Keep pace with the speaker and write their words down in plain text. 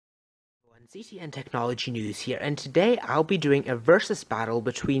CTN Technology News here, and today I'll be doing a versus battle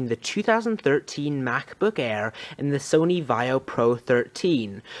between the 2013 MacBook Air and the Sony VAIO Pro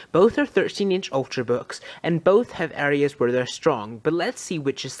 13. Both are 13-inch Ultrabooks, and both have areas where they're strong, but let's see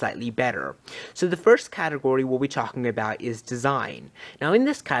which is slightly better. So the first category we'll be talking about is design. Now in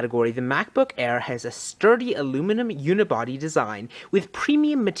this category, the MacBook Air has a sturdy aluminum unibody design with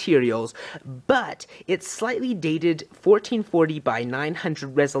premium materials, but its slightly dated 1440 by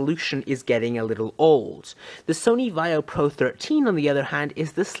 900 resolution is getting a little old. The Sony VAIO Pro 13, on the other hand,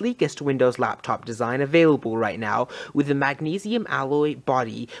 is the sleekest Windows laptop design available right now, with a magnesium alloy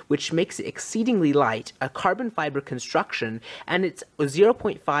body which makes it exceedingly light, a carbon fiber construction, and it's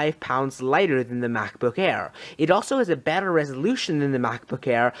 0.5 pounds lighter than the MacBook Air. It also has a better resolution than the MacBook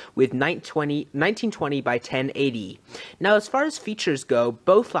Air with 1920 by 1080. Now as far as features go,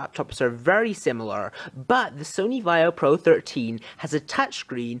 both laptops are very similar, but the Sony VAIO Pro 13 has a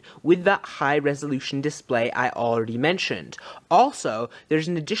touchscreen with that high-resolution display I already mentioned. Also, there's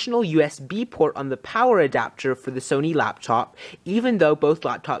an additional USB port on the power adapter for the Sony laptop, even though both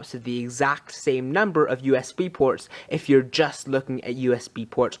laptops have the exact same number of USB ports if you're just looking at USB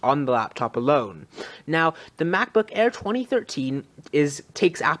ports on the laptop alone. Now, the MacBook Air 2013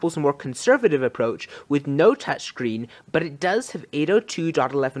 takes Apple's more conservative approach with no touchscreen, but it does have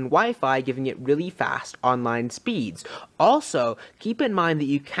 802.11 Wi-Fi, giving it really fast online speeds. Also, keep in mind that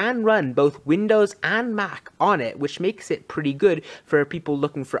you can run both Windows and Mac on it, which makes it pretty good for people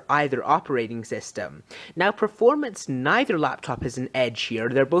looking for either operating system. Now, performance, neither laptop has an edge here.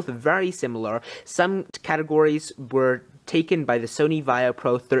 They're both very similar. Some categories were taken by the Sony VAIO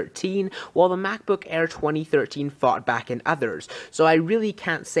Pro 13, while the MacBook Air 2013 fought back in others, so I really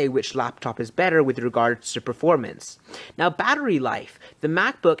can't say which laptop is better with regards to performance. Now, battery life. The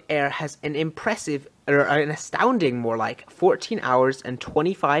MacBook Air has an astounding more like 14 hours and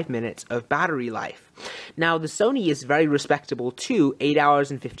 25 minutes of battery life. Now, the Sony is very respectable too, 8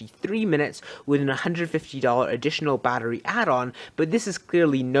 hours and 53 minutes with an $150 additional battery add-on, but this is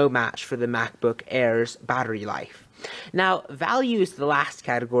clearly no match for the MacBook Air's battery life. Now, value is the last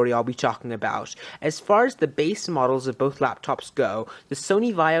category I'll be talking about. As far as the base models of both laptops go, the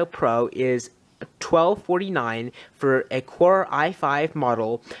Sony VAIO Pro is $1,249 for a Core i5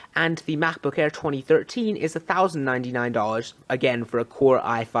 model, and the MacBook Air 2013 is $1,099, again for a Core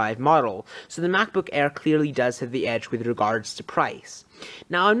i5 model. So the MacBook Air clearly does have the edge with regards to price.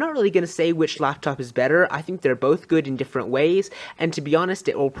 Now, I'm not really going to say which laptop is better. I think they're both good in different ways, and to be honest,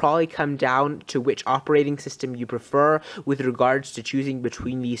 it will probably come down to which operating system you prefer with regards to choosing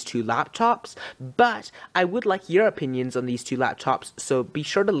between these two laptops, but I would like your opinions on these two laptops, so be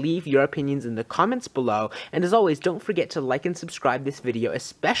sure to leave your opinions in the comments below, and as always, don't forget to like and subscribe this video,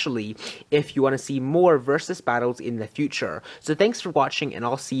 especially if you want to see more versus battles in the future. So thanks for watching, and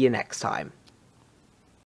I'll see you next time.